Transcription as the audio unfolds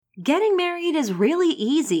Getting married is really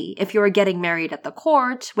easy if you're getting married at the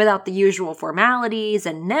court, without the usual formalities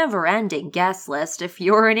and never-ending guest list if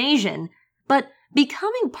you're an Asian. But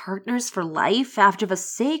becoming partners for life after the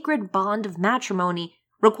sacred bond of matrimony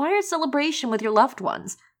requires celebration with your loved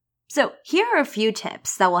ones. So here are a few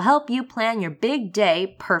tips that will help you plan your big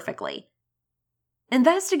day perfectly.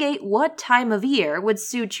 Investigate what time of year would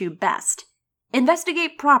suit you best.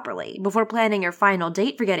 Investigate properly before planning your final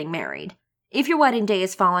date for getting married. If your wedding day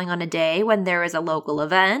is falling on a day when there is a local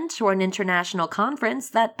event or an international conference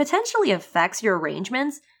that potentially affects your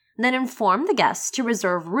arrangements, then inform the guests to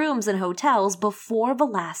reserve rooms in hotels before the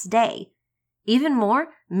last day. Even more,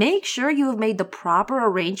 make sure you have made the proper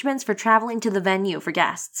arrangements for traveling to the venue for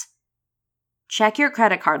guests. Check your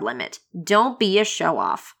credit card limit. Don't be a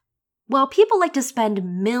show-off. While people like to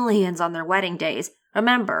spend millions on their wedding days,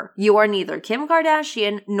 remember, you are neither Kim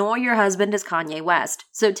Kardashian nor your husband is Kanye West,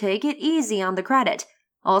 so take it easy on the credit.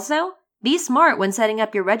 Also, be smart when setting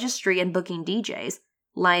up your registry and booking DJs,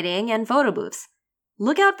 lighting, and photo booths.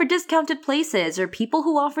 Look out for discounted places or people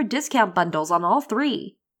who offer discount bundles on all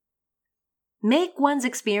three. Make one's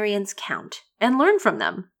experience count and learn from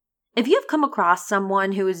them. If you've come across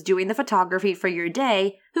someone who is doing the photography for your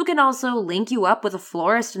day who can also link you up with a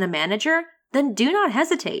florist and a manager, then do not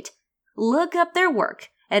hesitate. Look up their work,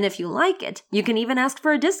 and if you like it, you can even ask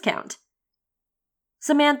for a discount.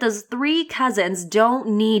 Samantha's 3 cousins don't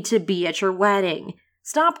need to be at your wedding.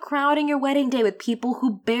 Stop crowding your wedding day with people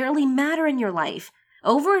who barely matter in your life.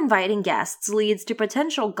 Over-inviting guests leads to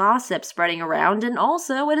potential gossip spreading around, and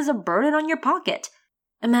also it is a burden on your pocket.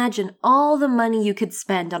 Imagine all the money you could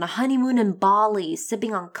spend on a honeymoon in Bali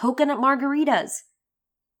sipping on coconut margaritas.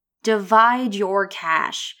 Divide your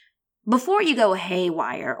cash. Before you go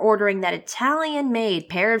haywire ordering that Italian-made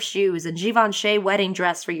pair of shoes and Givenchy wedding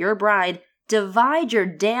dress for your bride, divide your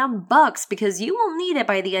damn bucks because you will need it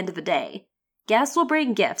by the end of the day. Guests will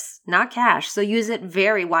bring gifts, not cash, so use it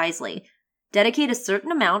very wisely. Dedicate a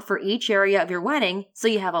certain amount for each area of your wedding so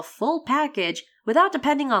you have a full package without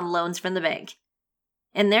depending on loans from the bank.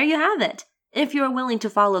 And there you have it. If you are willing to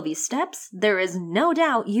follow these steps, there is no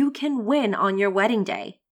doubt you can win on your wedding day.